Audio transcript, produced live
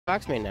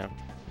Fox main now.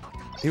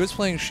 He was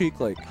playing Sheik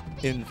like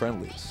in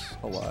friendlies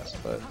a lot,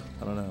 but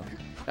I don't know.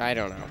 I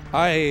don't know.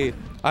 I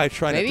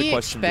try not to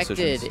question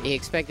decisions. Maybe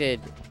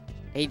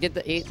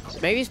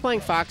he's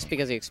playing Fox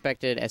because he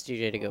expected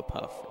SDJ to go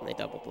Puff and they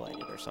double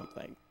blinded or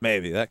something.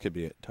 Maybe that could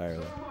be it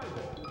entirely.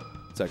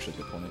 It's actually a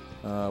good point.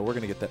 We're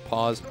gonna get that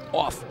pause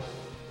off,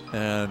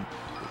 and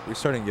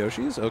restarting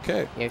Yoshi's.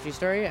 Okay. Yoshi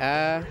story.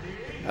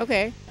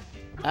 Okay.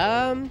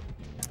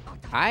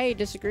 I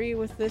disagree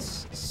with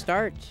this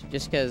start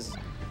just because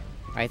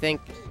I think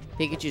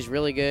Pikachu's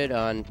really good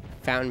on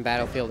Fountain,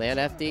 Battlefield, and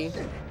FD.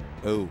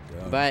 Oh, God.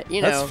 But,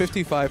 you know. That's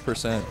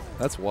 55%.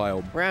 That's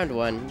wild. Round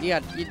one.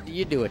 You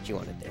do what you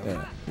want to do.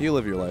 Yeah. You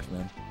live your life,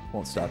 man.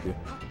 Won't stop you.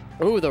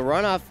 Ooh, the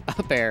runoff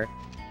up air.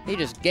 He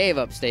just gave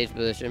up stage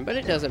position, but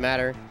it doesn't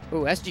matter.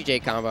 Ooh,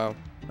 SDJ combo.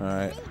 All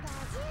right.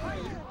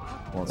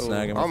 Won't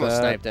snag him with almost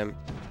that. sniped him.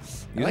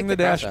 Using the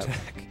dash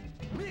attack.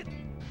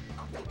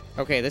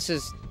 Okay, this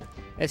is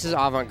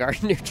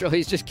avant-garde neutral.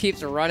 He just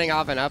keeps running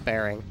off and up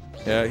airing.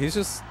 Yeah, he's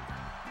just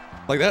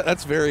like that.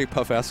 That's very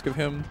Puff-esque of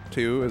him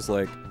too. Is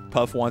like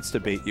Puff wants to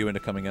bait you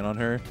into coming in on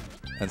her,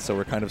 and so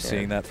we're kind of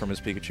seeing that from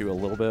his Pikachu a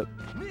little bit.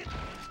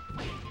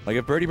 Like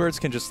if BirdyBirds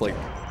can just like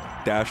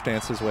dash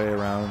dance his way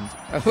around.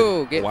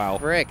 Oh, get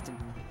fricked!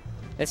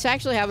 This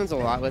actually happens a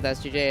lot with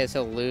SDJ, as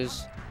he'll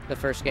lose the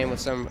first game with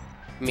some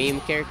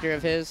meme character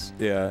of his.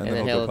 Yeah, and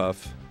then he'll go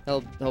Puff.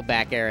 He'll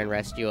back air and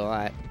rest you a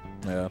lot.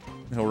 Yeah,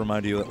 he'll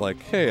remind you that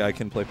like, hey, I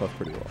can play Puff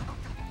pretty well.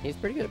 He's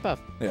pretty good at Puff.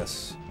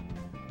 Yes.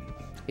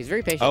 He's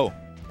very patient. Oh.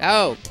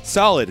 Oh.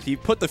 Solid. He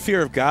put the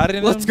fear of God in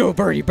him. Let's go,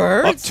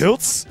 BirdyBirds. Up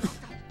tilts.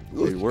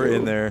 Dude, we're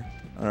in there.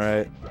 All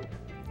right.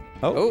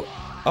 Oh.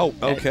 Oh,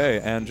 okay.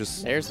 And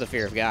just... There's the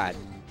fear of God.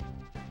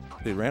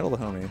 Dude, Randall the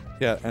homie.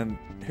 Yeah, and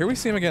here we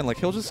see him again. Like,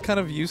 he'll just kind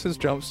of use his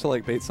jumps to,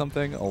 like, bait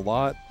something a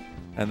lot.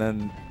 And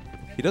then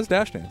he does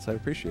dash dance. I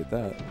appreciate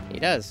that. He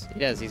does. He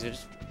does.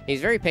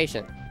 He's very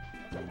patient.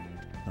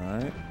 All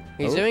right.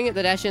 He's doing it.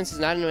 The dash dance is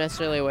not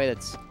necessarily a way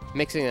that's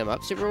mixing them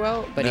up super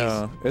well, but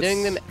he's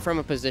doing them from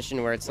a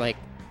position where it's like,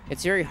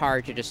 it's very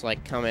hard to just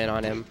like come in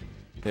on him.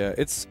 Yeah,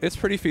 it's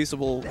pretty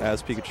feasible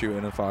as Pikachu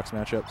in a Fox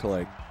matchup to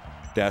like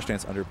dash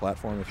dance under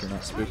platform if you're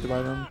not spooked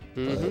by them.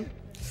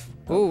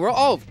 Mm-hmm. Ooh, roll!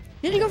 Oh,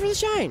 he didn't go for the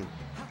shine.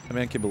 I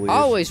mean, I can believe.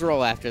 Always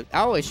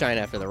shine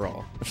after the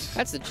roll.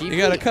 That's the GP. You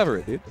gotta cover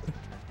it, dude.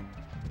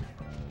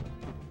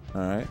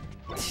 All right.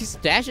 These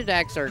dash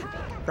attacks are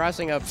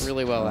crossing up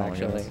really well,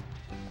 actually.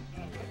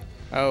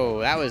 Oh,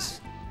 that was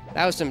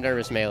some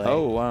nervous melee.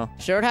 Oh, wow.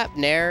 Short hop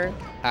nair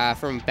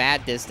from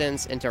bad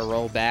distance into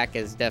roll back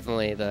is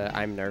definitely the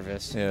I'm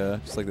nervous. Yeah,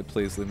 just like the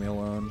please leave me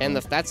alone. And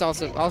that's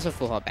also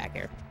full hop back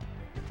air.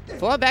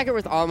 Full hop back air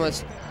with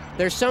almost...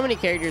 There's so many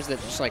characters that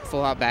just like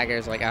full hop back air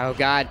is like, oh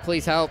God,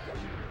 please help.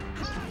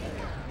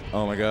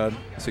 Oh my God.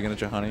 Is he gonna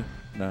Jahani?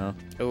 No.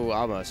 Ooh,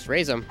 almost.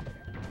 Raise him.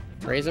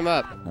 Raise him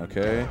up.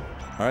 Okay.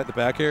 All right, the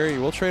back air, he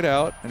will trade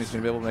out, and he's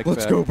gonna be able to make it back.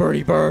 Let's go,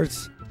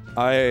 BirdyBirds.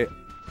 I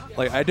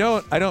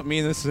don't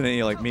mean this in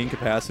any like mean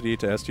capacity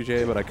to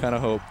SDJ, but I kind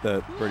of hope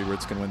that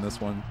BirdyBirds can win this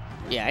one.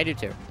 Yeah, I do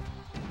too.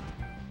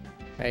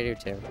 I do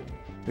too.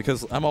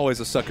 Because I'm always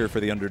a sucker for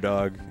the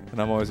underdog,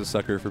 and I'm always a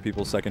sucker for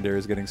people's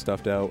secondaries getting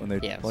stuffed out when they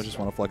just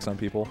want to flex on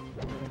people.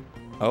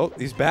 Oh,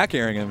 he's back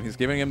airing him. He's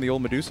giving him the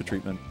old Medusa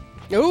treatment.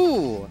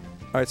 Ooh.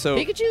 All right, so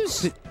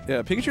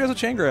Pikachu has a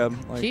chain grab.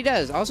 Like, he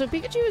does. Also,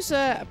 Pikachu is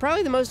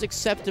probably the most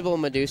acceptable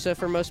Medusa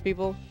for most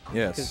people.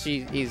 Yes.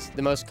 Because he's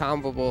the most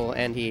combable,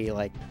 and he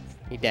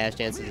dash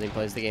dances and he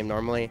plays the game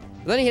normally.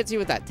 But then he hits you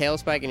with that tail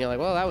spike, and you're like,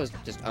 well, that was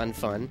just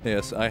unfun.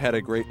 Yes, I had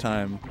a great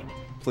time.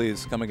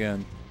 Please, come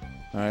again.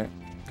 All right.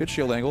 Good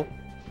shield angle.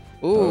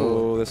 Ooh.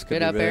 Oh, this could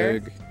be up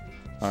big. Air.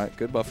 All right,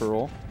 good buffer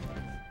roll.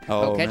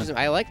 Oh, catches him.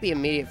 I like the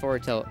immediate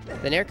forward tilt.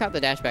 The nair caught the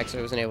dash back, so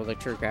it wasn't able to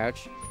true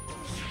crouch.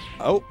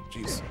 Oh,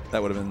 jeez.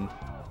 That would have been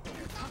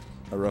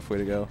a rough way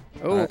to go.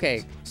 Oh, right.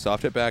 Okay.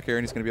 Soft hit back air,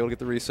 and he's going to be able to get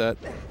the reset.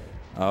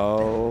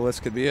 Oh, this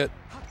could be it.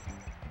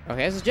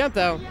 Okay, has his jump,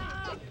 though.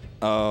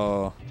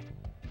 Oh.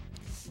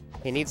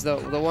 He needs the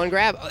one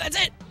grab. Oh, that's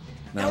it!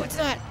 No, it's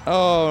not.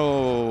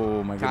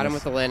 Oh, my goodness. Caught him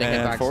with the landing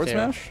hitbox, forward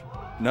smash?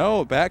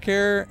 No, back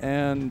air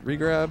and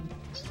regrab.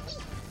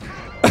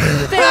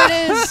 There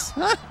it is!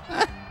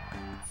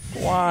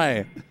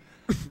 Why?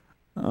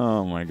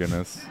 Oh, my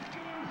goodness.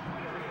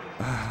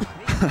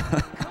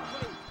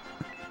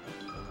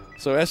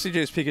 So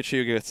SDJ's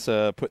Pikachu gets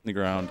put in the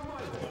ground.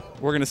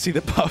 We're going to see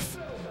the Puff.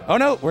 Oh,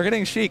 no, we're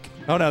getting Sheik.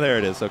 Oh, no, there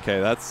it is. Okay,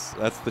 that's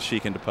the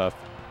Sheik into Puff.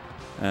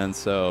 And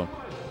so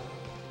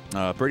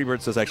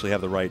BirdyBirds does actually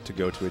have the right to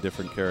go to a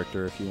different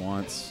character if he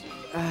wants.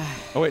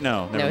 Oh, wait,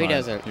 no. Never mind. He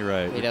doesn't. You're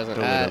right. He doesn't.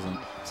 Totally doesn't.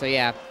 So,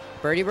 yeah,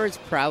 BirdyBirds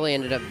probably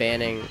ended up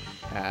banning,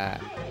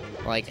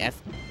 like,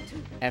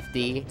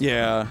 FD.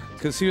 Yeah,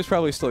 because he was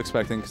probably still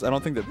expecting, because I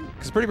don't think that,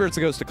 because BirdyBirds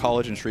goes to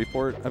college in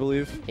Shreveport, I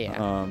believe.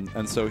 Yeah.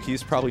 And so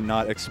he's probably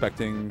not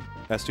expecting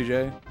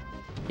SDJ.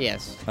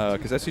 Yes.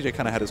 Because SDJ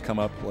kind of had his come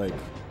up, like,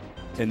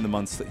 in the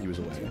months that he was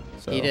away.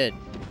 So he did.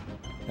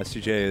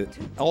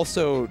 SDJ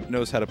also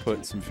knows how to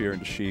put some fear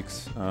into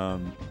Sheiks.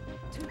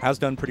 Has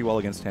done pretty well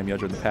against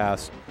Tamyudra in the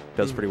past.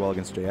 Does pretty well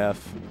against JF.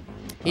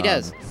 He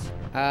does.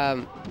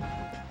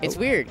 It's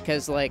weird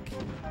because like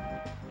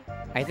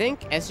I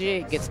think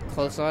SDJ gets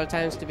close a lot of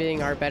times to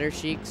being our better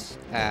Sheiks,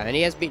 and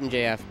he has beaten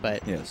JF,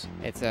 but yes,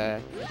 it's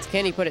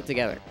can he put it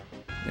together?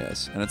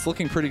 Yes, and it's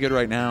looking pretty good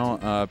right now.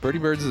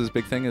 BirdyBirds'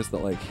 big thing is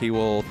that like he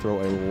will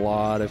throw a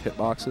lot of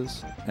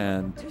hitboxes,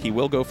 and he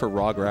will go for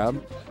raw grab,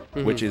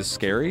 which is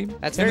scary.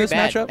 That's in very this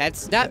bad. matchup.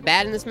 That's not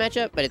bad in this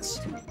matchup, but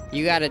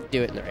you got to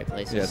do it in the right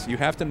places. Yes, you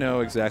have to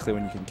know exactly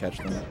when you can catch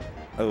them.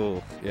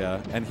 Oh,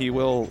 yeah, and he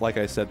will, like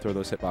I said, throw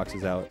those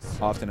hitboxes out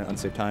often at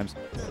unsafe times.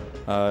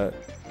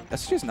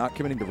 SDJ's not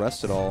committing to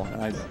rest at all,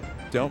 and I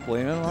don't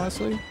blame him,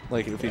 honestly.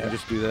 Like, if he can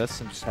just do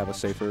this and just have a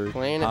safer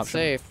Playing it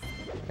safe.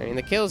 I mean,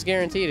 the kill's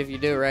guaranteed if you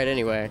do it right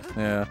anyway.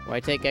 Yeah. Why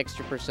take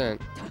extra %?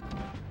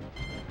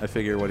 I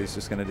figure what he's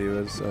just going to do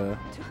is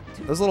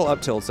those little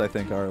up tilts, I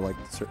think, are like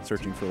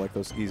searching for like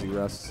those easy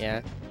rests.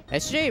 Yeah.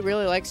 SDJ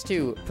really likes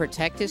to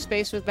protect his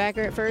space with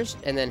backer at first,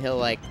 and then he'll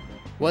like,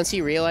 once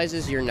he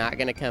realizes you're not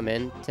going to come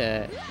in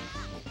to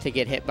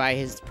get hit by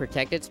his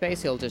protected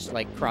space, he'll just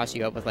like cross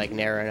you up with like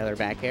nair or another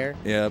back air.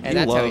 Yeah, and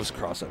he loves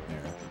cross up nair.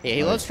 Yeah,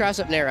 he loves cross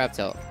up nair up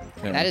tilt.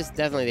 Yeah. That is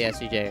definitely the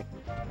SDJ.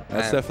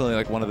 That's definitely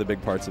like one of the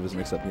big parts of his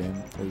mix-up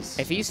game. Is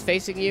if he's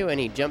facing you and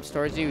he jumps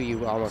towards you,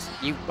 you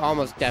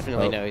almost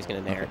definitely know he's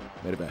gonna nair. Okay.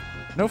 Made it back.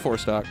 No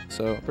 4-stock,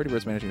 so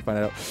BirdyBirds managing to find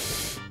it out.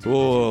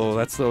 Whoa,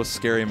 that's those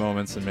scary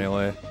moments in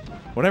Melee.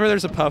 Whenever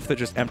there's a puff that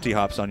just empty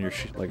hops on your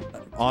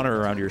on or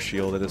around your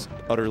shield, it is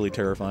utterly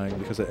terrifying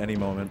because at any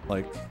moment,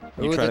 like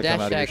you try to come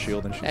out of your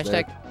shield and she's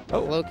there.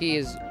 Loki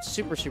is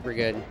super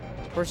good.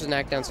 Forces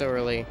knockdown so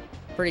early.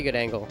 Pretty good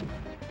angle.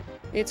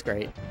 It's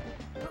great.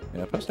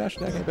 Yeah, post dash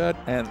attack ain't bad,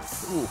 and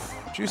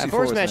juicy that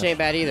forward smash ain't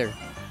bad either.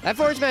 That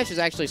forward smash is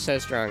actually so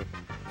strong.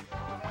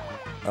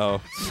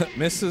 Oh,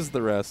 misses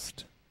the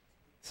rest.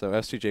 So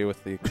SDJ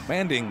with the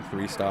commanding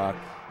 3-stock.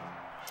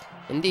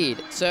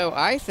 Indeed. So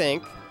I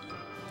think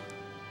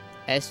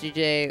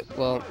SDJ,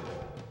 well,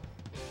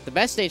 the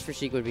best stage for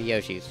Sheik would be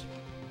Yoshi's.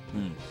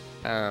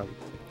 But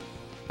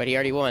he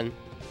already won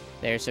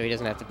there, so he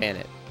doesn't have to ban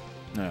it.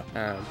 No.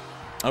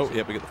 Oh,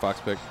 yeah, we get the Fox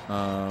pick.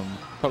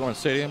 Pokemon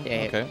Stadium.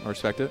 Yeah, okay, I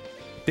respect it.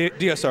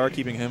 DSR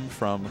keeping him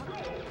from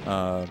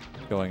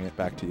going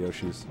back to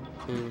Yoshi's.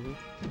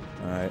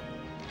 All right.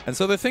 And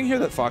so the thing here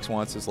that Fox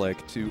wants is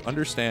like to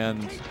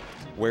understand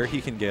where he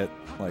can get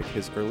like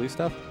his early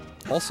stuff.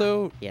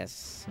 Also,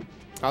 yes.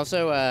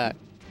 Also,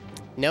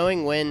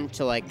 knowing when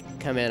to like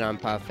come in on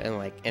Puff and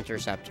like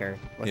intercept her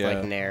with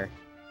like nair.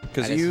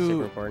 Because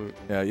super important.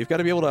 Yeah, you've got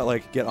to be able to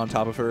like get on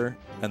top of her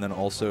and then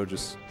also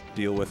just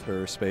deal with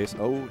her space.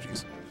 Oh,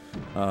 jeez.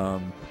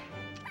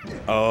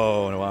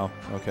 Oh, wow.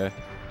 Okay.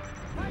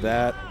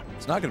 That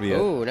it's not gonna be it.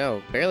 Oh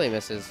no, barely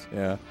misses.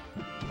 Yeah,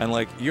 and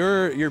like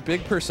your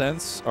big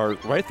percents are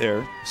right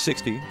there.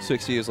 60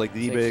 is like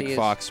the big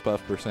Fox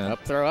Puff percent.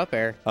 Up throw up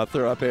air. Up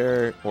throw up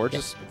air, or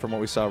just from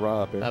what we saw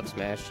raw up air. Up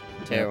smash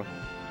too.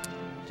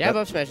 Jab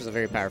up smash is a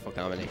very powerful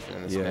combination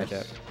in this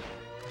matchup.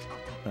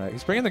 All right,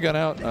 he's bringing the gun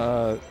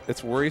out.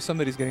 It's worrisome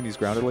that he's getting these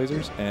grounded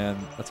lasers, and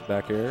that's a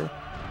back air.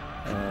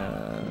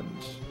 And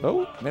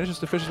manages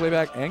to fish his way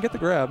back and get the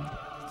grab.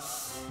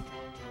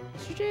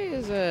 SDJ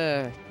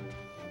is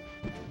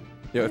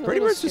yeah, if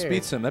BirdyBirds just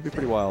beats him, that'd be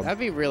pretty wild. That'd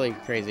be really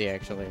crazy,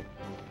 actually.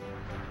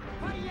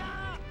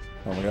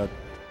 Oh my god.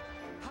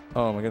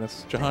 Oh my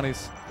goodness.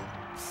 Jahani's.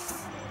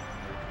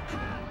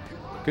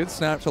 Good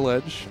snap to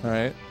ledge. All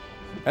right.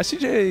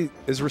 SDJ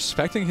is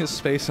respecting his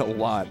space a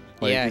lot.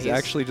 Like, he's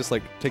actually just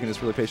like taking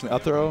this really patient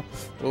up throw.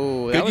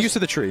 Ooh, good use of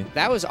the tree.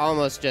 That was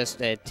almost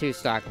just a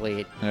 2-stock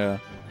lead. Yeah.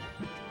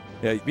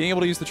 Yeah, being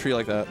able to use the tree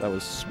like that, that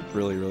was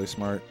really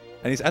smart.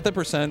 And he's at the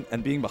percent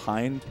and being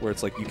behind where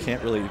it's like you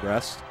can't really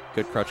rest.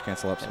 Good crouch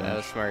cancel up smash. That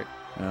was smart.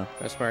 Yeah.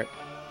 That was smart.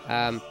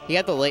 He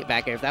got the late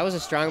back air. If that was a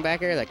strong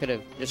back air, that could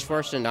have just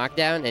forced a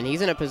knockdown, and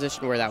he's in a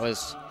position where that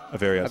was a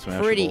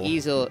pretty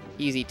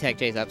easy tech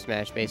chase up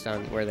smash based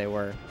on where they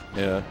were.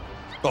 Yeah.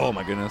 Oh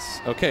my goodness.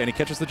 Okay, and he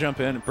catches the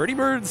jump in.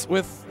 BirdyBirds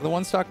with the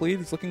 1-stock lead.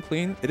 He's looking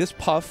clean. It is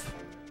Puff.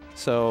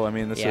 So, I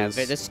mean, this is... Yeah,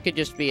 but this could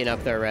just be an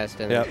up throw rest.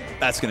 And yep,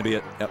 that's going to be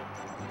it. Yep.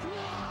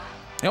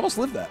 He almost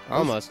lived that.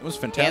 Almost. It was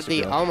fantastic. He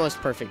had the almost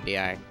perfect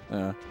DI.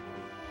 Yeah.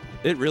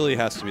 It really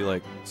has to be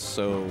like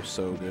so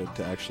good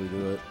to actually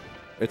do it.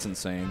 It's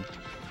insane.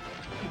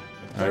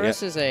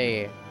 This is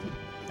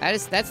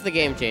that's the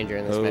game changer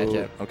in this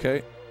matchup.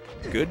 Okay.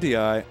 Good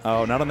DI.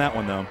 Oh, not on that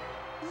one though.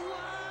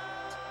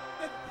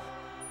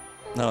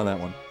 Not on that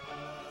one.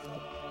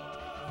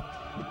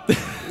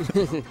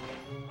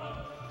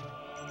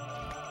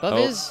 Love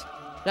is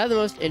not the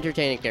most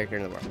entertaining character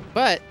in the world,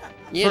 but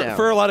you know,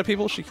 for a lot of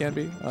people, she can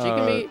be. She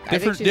can be.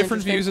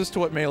 Different views as to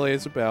what Melee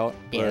is about.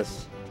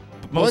 Yes.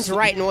 One's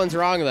right and one's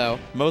wrong, though.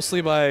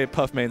 Mostly by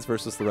Puff mains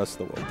versus the rest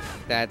of the world.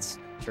 That's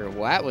true.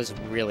 Well, that was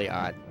really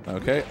odd.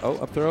 Okay. Oh,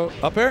 up throw.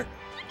 Up air.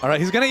 All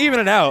right, he's going to even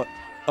it out.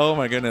 Oh,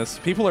 my goodness.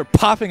 People are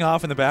popping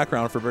off in the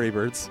background for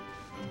BirdyBirds.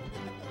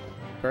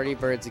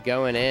 BirdyBirds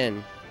going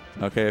in.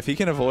 Okay, if he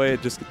can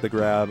avoid just the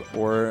grab,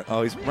 or...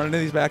 Oh, he's running into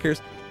these back airs.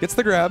 Gets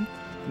the grab.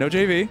 No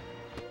JV.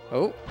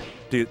 Oh.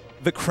 Dude,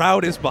 the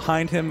crowd is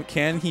behind him.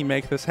 Can he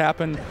make this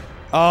happen?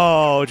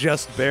 Oh,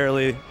 just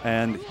barely.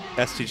 And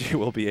SDJ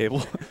will be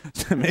able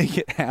to make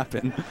it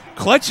happen.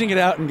 Clutching it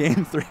out in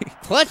game 3.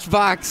 Clutch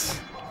box.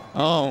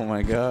 Oh,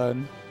 my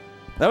God.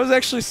 That was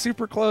actually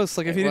super close.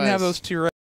 Like, if he didn't have those 2